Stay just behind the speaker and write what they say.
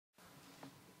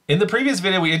In the previous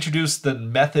video, we introduced the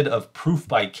method of proof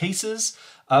by cases,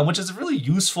 which is a really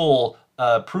useful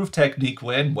proof technique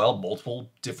when, well,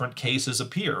 multiple different cases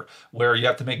appear, where you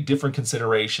have to make different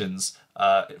considerations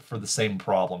for the same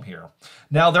problem here.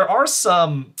 Now, there are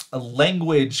some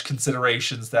language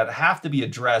considerations that have to be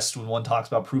addressed when one talks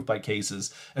about proof by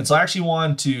cases, and so I actually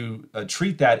want to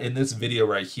treat that in this video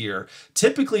right here.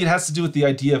 Typically, it has to do with the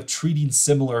idea of treating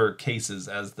similar cases,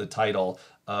 as the title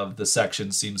of the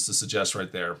section seems to suggest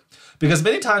right there. Because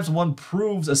many times when one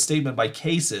proves a statement by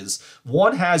cases,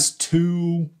 one has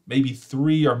two, maybe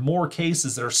three or more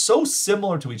cases that are so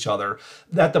similar to each other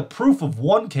that the proof of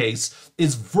one case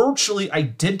is virtually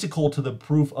identical to the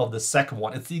proof of the second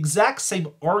one. It's the exact same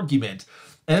argument.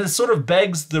 And it sort of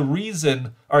begs the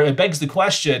reason, or it begs the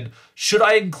question, should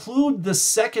I include the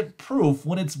second proof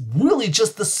when it's really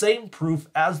just the same proof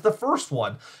as the first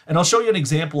one? And I'll show you an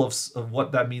example of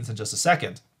what that means in just a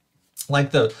second.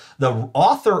 Like the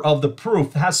author of the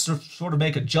proof has to sort of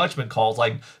make a judgment call,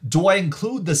 like, do I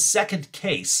include the second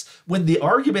case when the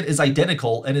argument is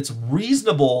identical and it's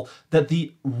reasonable that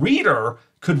the reader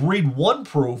could read one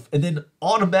proof and then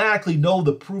automatically know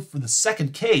the proof for the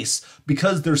second case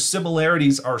because their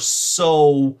similarities are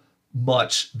so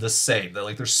much the same.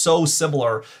 They're so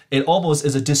similar, it almost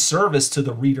is a disservice to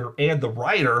the reader and the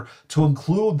writer to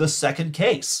include the second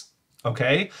case.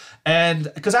 Okay?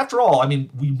 And because after all, I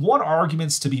mean, we want our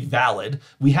arguments to be valid.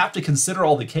 We have to consider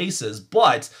all the cases,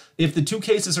 but if the two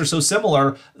cases are so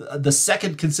similar, the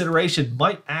second consideration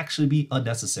might actually be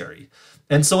unnecessary.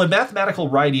 And so in mathematical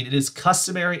writing, it is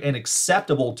customary and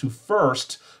acceptable to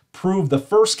first prove the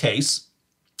first case,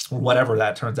 or whatever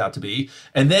that turns out to be,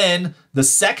 and then the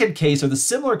second case or the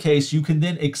similar case you can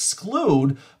then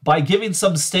exclude by giving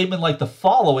some statement like the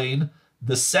following: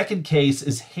 the second case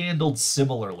is handled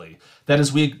similarly. That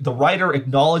is, the writer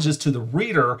acknowledges to the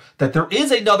reader that there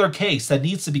is another case that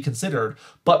needs to be considered,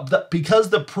 but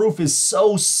because the proof is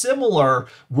so similar,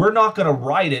 we're not going to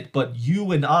write it, but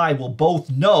you and I will both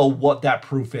know what that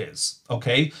proof is,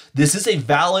 okay? This is a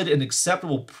valid and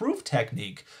acceptable proof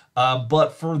technique, but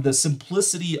for the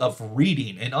simplicity of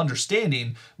reading and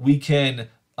understanding, we can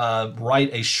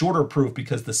write a shorter proof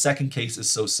because the second case is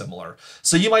so similar.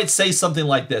 So you might say something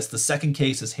like this: the second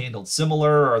case is handled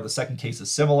similar, or the second case is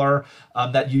similar,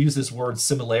 that you use this word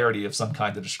similarity of some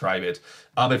kind to describe it.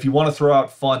 If you want to throw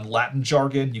out fun Latin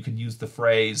jargon, you can use the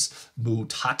phrase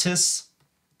mutatis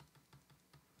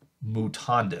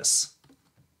mutandis,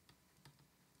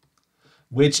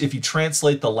 which, if you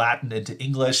translate the Latin into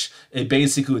English, it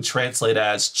basically would translate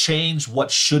as change what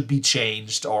should be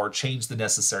changed, or change the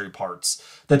necessary parts.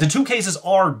 That the two cases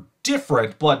are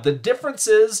different, but the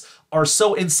differences are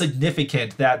so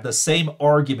insignificant that the same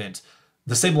argument,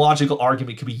 the same logical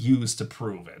argument, can be used to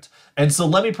prove it. And so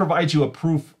let me provide you a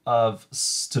proof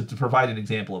to provide an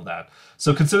example of that.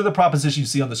 So consider the proposition you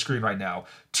see on the screen right now.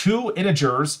 Two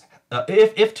integers,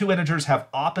 if two integers have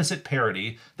opposite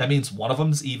parity, that means one of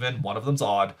them's even, one of them's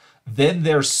odd, then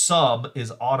their sum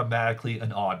is automatically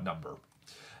an odd number.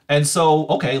 And so,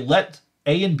 okay, let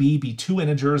A and B be two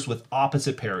integers with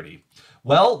opposite parity.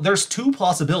 Well, there's two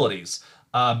possibilities.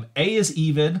 A is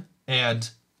even and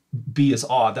B is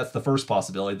odd. That's the first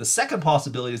possibility. The second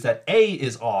possibility is that A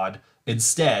is odd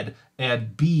instead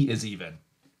and B is even.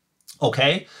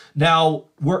 Okay, now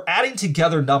we're adding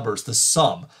together numbers, the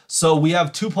sum. So we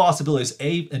have two possibilities,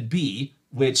 A and B,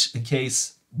 which in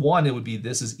case one, it would be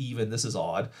this is even, this is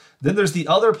odd. Then there's the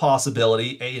other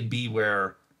possibility, A and B,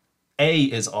 where A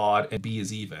is odd and B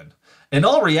is even. In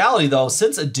all reality, though,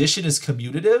 since addition is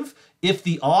commutative, if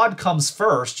the odd comes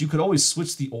first, you could always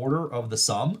switch the order of the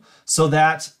sum so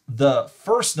that the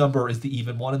first number is the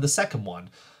even one and the second one.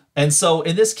 And so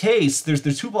in this case, there's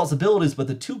two possibilities, but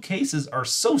the two cases are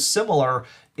so similar,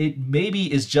 it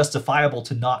maybe is justifiable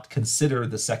to not consider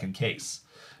the second case.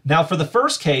 Now, for the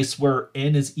first case where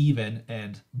n is even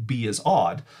and b is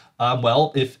odd,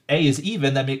 well, if a is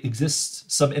even, that exists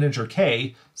some integer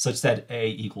k such that a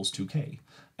equals 2k.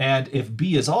 And if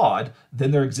b is odd,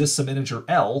 then there exists some integer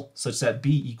l such that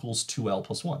b equals 2l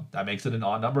plus 1. That makes it an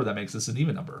odd number. That makes this an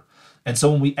even number. And so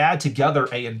when we add together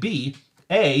a and b,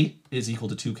 a is equal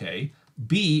to 2k,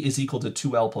 b is equal to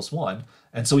 2l plus 1.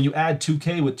 And so when you add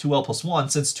 2k with 2l plus 1,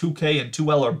 since 2k and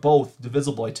 2l are both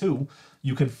divisible by 2,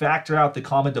 you can factor out the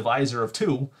common divisor of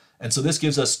 2. And so this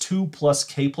gives us 2 plus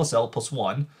k plus l plus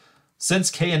 1.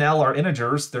 Since k and l are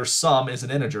integers, their sum is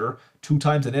an integer. 2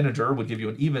 times an integer would give you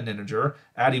an even integer.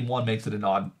 Adding 1 makes it an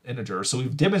odd integer. So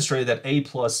we've demonstrated that a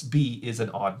plus b is an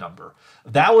odd number.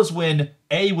 That was when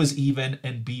a was even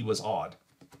and b was odd.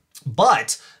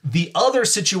 But the other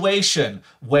situation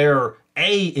where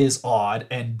a is odd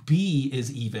and b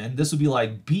is even, this would be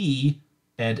like b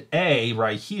and A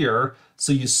right here.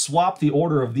 So you swap the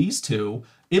order of these two,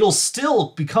 it'll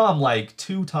still become like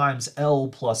 2 times L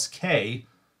plus K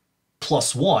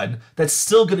plus 1. That's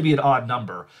still going to be an odd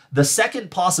number. The second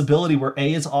possibility where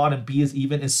A is odd and B is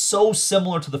even is so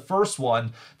similar to the first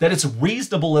one that it's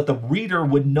reasonable that the reader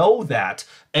would know that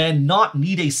and not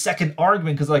need a second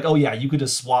argument, because like, oh yeah, you could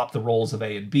just swap the roles of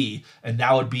A and B, and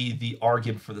that would be the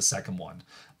argument for the second one.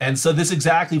 And so this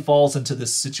exactly falls into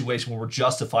this situation where we're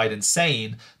justified in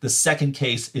saying the second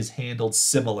case is handled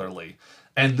similarly.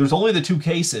 And there's only the two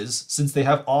cases, since they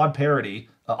have odd parity,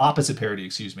 opposite parity,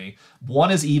 excuse me. One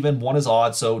is even, one is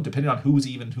odd. So depending on who's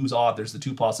even, who's odd, there's the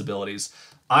two possibilities.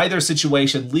 Either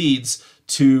situation leads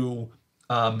to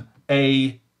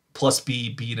A plus B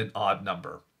being an odd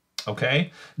number.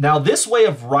 Okay. Now this way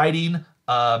of writing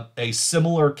a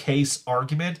similar case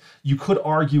argument, you could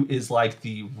argue is like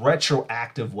the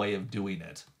retroactive way of doing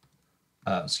it.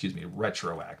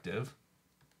 Retroactive.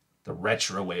 The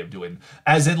retro way of doing,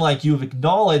 as in like you've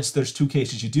acknowledged there's two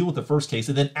cases, you deal with the first case,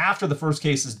 and then after the first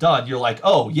case is done, you're like,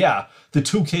 oh yeah, the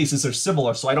two cases are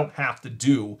similar, so I don't have to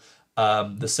do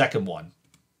the second one.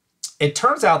 It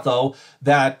turns out though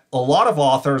that a lot of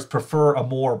authors prefer a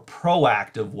more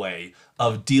proactive way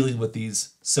of dealing with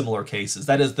these similar cases.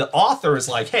 That is, the author is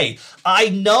like, hey, I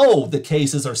know the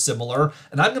cases are similar,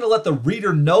 and I'm going to let the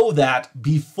reader know that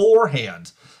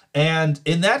beforehand. And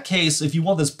in that case, if you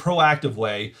want this proactive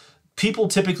way, people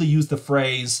typically use the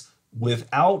phrase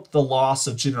without the loss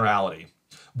of generality.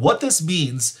 What this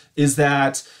means is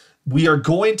that we are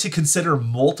going to consider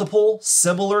multiple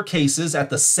similar cases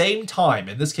at the same time.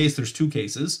 In this case, there's two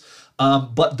cases,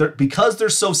 but because they're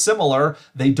so similar,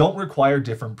 they don't require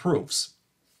different proofs.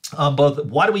 But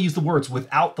why do we use the words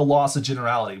without the loss of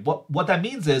generality? What that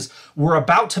means is we're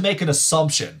about to make an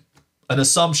assumption.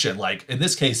 Like in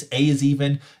this case, A is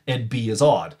even and B is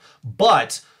odd.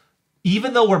 But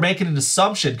even though we're making an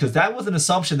assumption, because that was an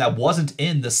assumption that wasn't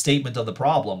in the statement of the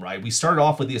problem, right? We started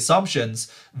off with the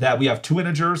assumptions that we have two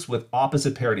integers with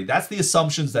opposite parity. That's the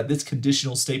assumptions that this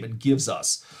conditional statement gives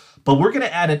us. But we're going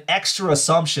to add an extra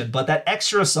assumption, but that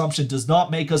extra assumption does not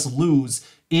make us lose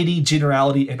any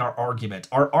generality in our argument.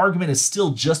 Our argument is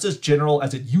still just as general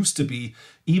as it used to be,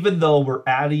 even though we're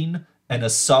adding an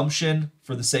assumption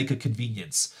for the sake of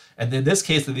convenience. And in this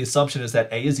case, the assumption is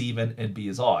that A is even and B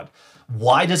is odd.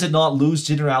 Why does it not lose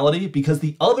generality? Because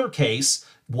the other case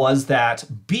was that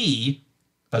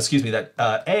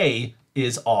A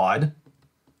is odd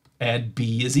and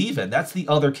B is even. That's the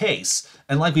other case.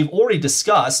 And like we've already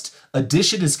discussed,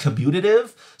 addition is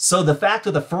commutative. So the fact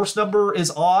that the first number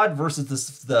is odd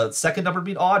versus the second number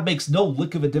being odd makes no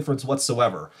lick of a difference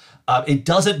whatsoever. It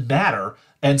doesn't matter.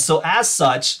 And so as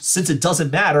such, since it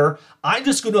doesn't matter, I'm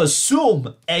just going to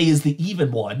assume A is the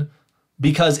even one,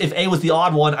 because if A was the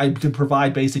odd one, I can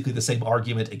provide basically the same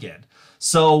argument again.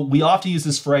 So we often use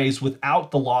this phrase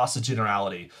without the loss of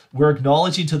generality. We're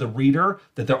acknowledging to the reader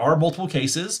that there are multiple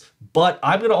cases, but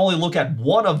I'm going to only look at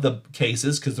one of the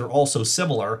cases because they're all so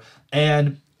similar.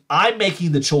 And I'm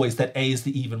making the choice that A is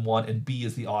the even one and B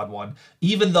is the odd one,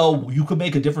 even though you could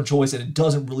make a different choice and it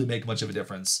doesn't really make much of a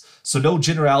difference. So no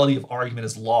generality of argument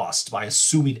is lost by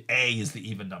assuming A is the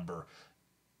even number,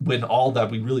 when all that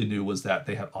we really knew was that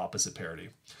they had opposite parity.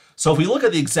 So if we look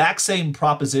at the exact same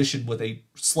proposition with a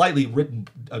slightly written,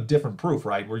 a different proof,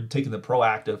 right? We're taking the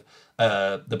proactive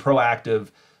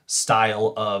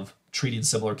style of treating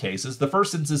similar cases. The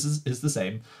first instance is the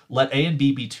same. Let A and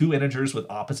B be two integers with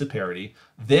opposite parity.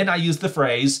 Then I use the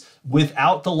phrase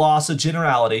without the loss of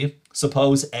generality.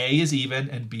 Suppose A is even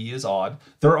and B is odd.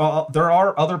 There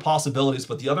are other possibilities,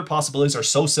 but the other possibilities are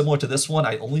so similar to this one,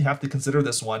 I only have to consider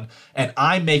this one, and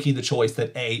I'm making the choice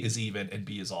that A is even and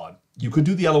B is odd. You could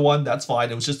do the other one, that's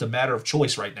fine. It was just a matter of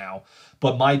choice right now.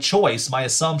 But my choice, my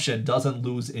assumption, doesn't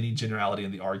lose any generality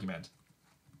in the argument.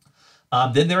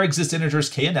 Then there exist integers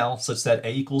k and l such that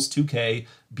a equals 2k,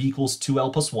 b equals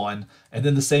 2l plus 1, and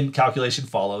then the same calculation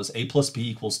follows. A plus b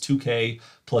equals 2k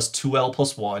plus 2l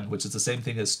plus 1, which is the same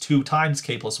thing as 2 times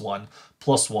k plus 1,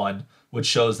 which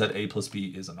shows that a plus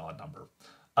b is an odd number.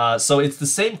 So it's the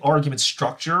same argument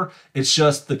structure. It's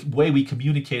just the way we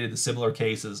communicated the similar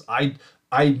cases. I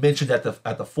mentioned at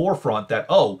the forefront that,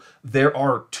 oh, there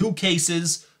are two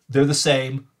cases, they're the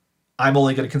same, I'm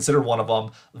only going to consider one of them.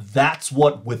 That's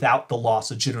what without the loss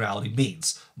of generality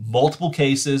means. Multiple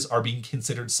cases are being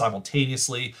considered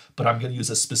simultaneously, but I'm going to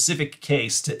use a specific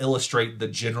case to illustrate the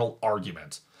general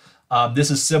argument.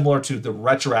 This is similar to the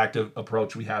retroactive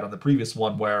approach we had on the previous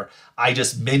one, where I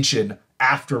just mention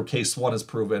after case 1 is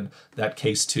proven that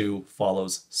case 2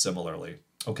 follows similarly.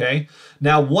 Okay.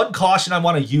 Now, one caution I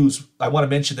want to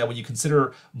mention that when you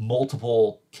consider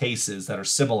multiple cases that are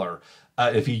similar,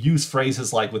 if you use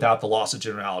phrases like without the loss of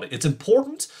generality. It's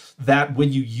important that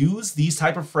when you use these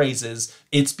type of phrases,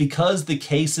 it's because the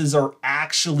cases are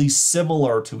actually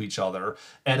similar to each other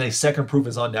and a second proof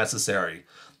is unnecessary.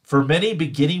 For many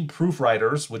beginning proof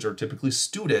writers, which are typically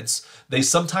students, they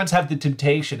sometimes have the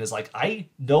temptation is like, I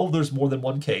know there's more than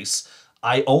one case.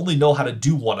 I only know how to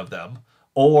do one of them,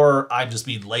 or I'm just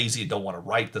being lazy and don't want to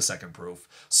write the second proof.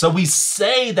 So we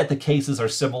say that the cases are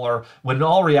similar when in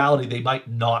all reality, they might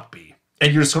not be.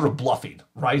 And you're sort of bluffing,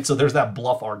 right? So there's that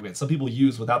bluff argument. Some people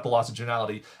use without the loss of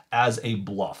generality as a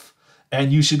bluff.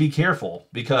 And you should be careful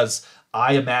because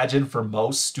I imagine for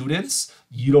most students,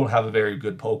 you don't have a very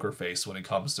good poker face when it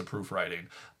comes to proofwriting.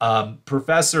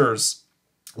 Professors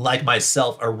like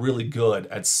myself are really good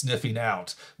at sniffing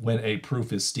out when a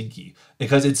proof is stinky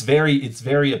because it's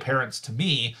very apparent to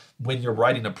me when you're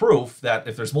writing a proof that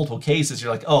if there's multiple cases,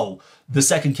 you're like, oh, the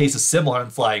second case is similar. And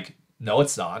it's like, no,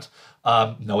 it's not.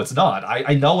 No, it's not.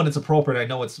 I know when it's appropriate. I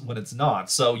know when it's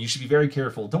not. So you should be very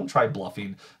careful. Don't try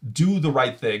bluffing. Do the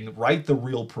right thing. Write the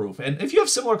real proof. And if you have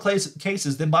similar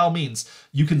cases, then by all means,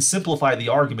 you can simplify the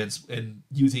arguments in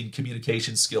using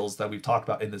communication skills that we've talked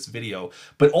about in this video.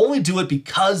 But only do it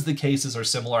because the cases are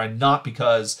similar and not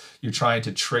because you're trying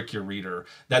to trick your reader.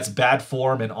 That's bad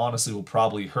form and honestly will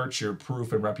probably hurt your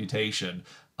proof and reputation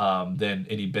than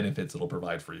any benefits it'll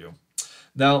provide for you.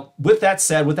 Now, with that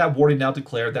said, with that warning now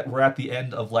declared, that we're at the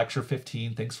end of Lecture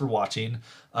 15. Thanks for watching.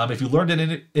 If you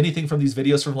learned anything from these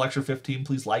videos from Lecture 15,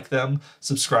 please like them,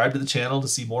 subscribe to the channel to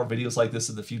see more videos like this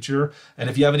in the future. And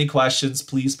if you have any questions,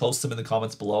 please post them in the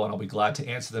comments below, and I'll be glad to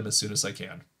answer them as soon as I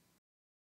can.